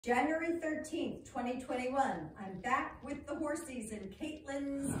January 13th, 2021, I'm back with the horsies in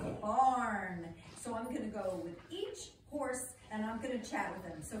Caitlin's barn. So I'm gonna go with each horse and I'm gonna chat with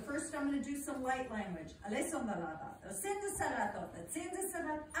them. So first I'm gonna do some light language.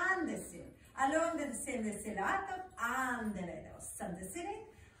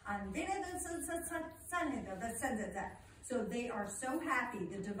 So they are so happy,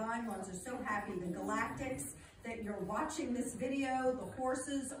 the divine ones are so happy, the galactics, that you're watching this video. The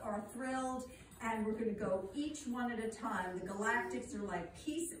horses are thrilled, and we're gonna go each one at a time. The galactics are like,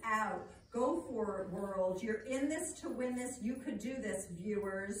 peace out, go for it, world. You're in this to win this. You could do this,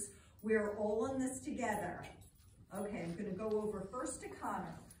 viewers. We're all in this together. Okay, I'm gonna go over first to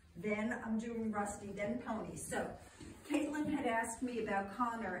Connor, then I'm doing Rusty, then Pony. So Caitlin had asked me about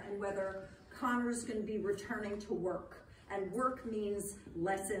Connor and whether Connor's gonna be returning to work. And work means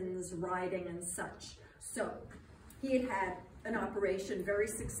lessons, riding, and such. So he had had an operation, very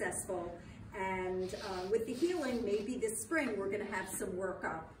successful, and with the healing, maybe this spring we're going to have some work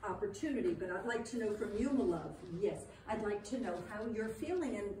opportunity. But I'd like to know from you, my love. Yes, I'd like to know how you're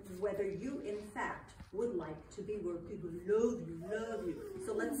feeling and whether you, in fact, would like to be where people love you, love you.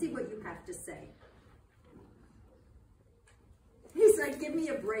 So let's see what you have to say. He's like, give me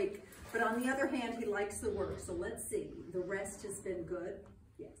a break. But on the other hand, he likes the work. So let's see. The rest has been good.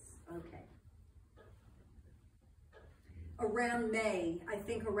 Yes. Okay. Around May, I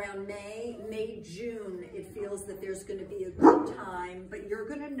think around May, June, it feels that there's going to be a good time, but you're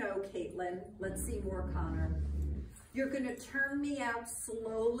going to know, Caitlin. Let's see more, Connor. You're going to turn me out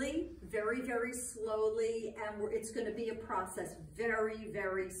slowly, very, very slowly, and it's going to be a process, very,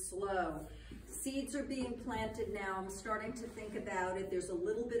 very slow. Seeds are being planted now. I'm starting to think about it. There's a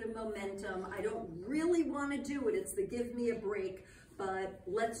little bit of momentum. I don't really want to do it. It's the give me a break. But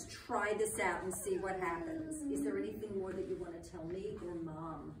let's try this out and see what happens. Is there anything more that you want to tell me or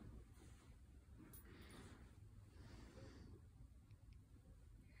Mom?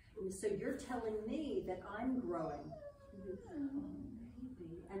 So you're telling me that I'm growing,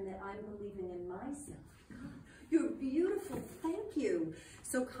 and that I'm believing in myself. You're beautiful, thank you.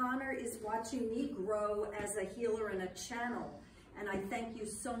 So Connor is watching me grow as a healer and a channel, and I thank you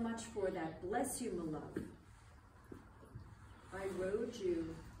so much for that. Bless you, my love. I rode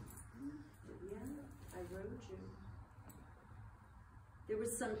you. Yeah, I rode you. There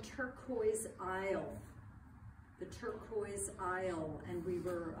was some turquoise aisle, the turquoise aisle, and we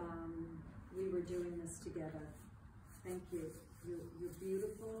were doing this together. Thank you. You're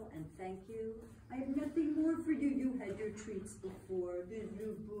beautiful, and thank you. I have nothing more for you. You had your treats before. Did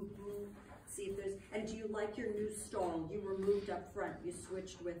you, boo-boo? See if there's, and do you like your new stall? You were moved up front. You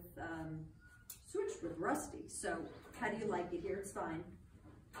switched with Rusty. So how do you like it here? It's fine.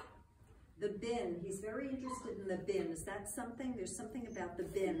 The bin, he's very interested in the bin. Is that something? There's something about the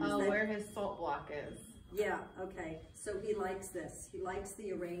bin. Where his salt block is. Yeah, okay. So he likes this. He likes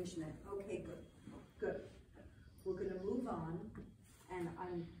the arrangement. Okay, good. Good. We're going to move on, and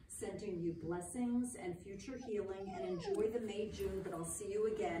I'm sending you blessings and future healing, and enjoy the May, June, but I'll see you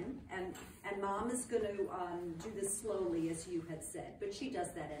again. And Mom is going to do this slowly, as you had said, but she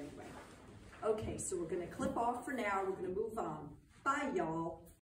does that anyway. Okay, so we're going to clip off for now. We're going to move on. Bye, y'all.